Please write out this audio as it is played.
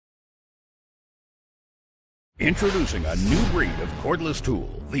Introducing a new breed of cordless tool,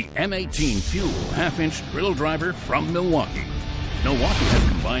 the M18 Fuel half-inch drill driver from Milwaukee. Milwaukee has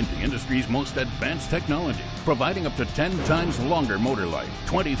combined the industry's most advanced technology, providing up to 10 times longer motor life,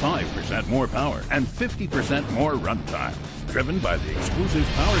 25% more power, and 50% more runtime. Driven by the exclusive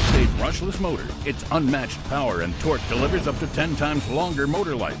Power Stage brushless motor, its unmatched power and torque delivers up to 10 times longer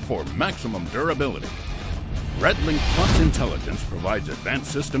motor life for maximum durability. RedLink Plus Intelligence provides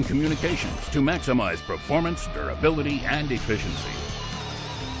advanced system communications to maximize performance, durability, and efficiency.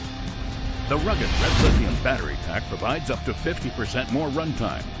 The rugged red lithium battery pack provides up to 50% more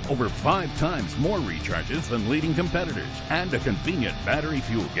runtime, over 5 times more recharges than leading competitors, and a convenient battery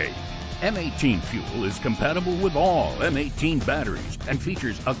fuel gauge. M18 Fuel is compatible with all M18 batteries and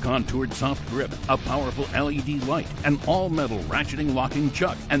features a contoured soft grip, a powerful LED light, an all-metal ratcheting locking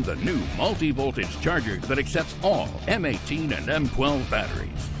chuck, and the new multi-voltage charger that accepts all M18 and M12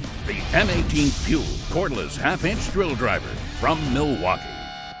 batteries. The M18 Fuel cordless half-inch drill driver from Milwaukee.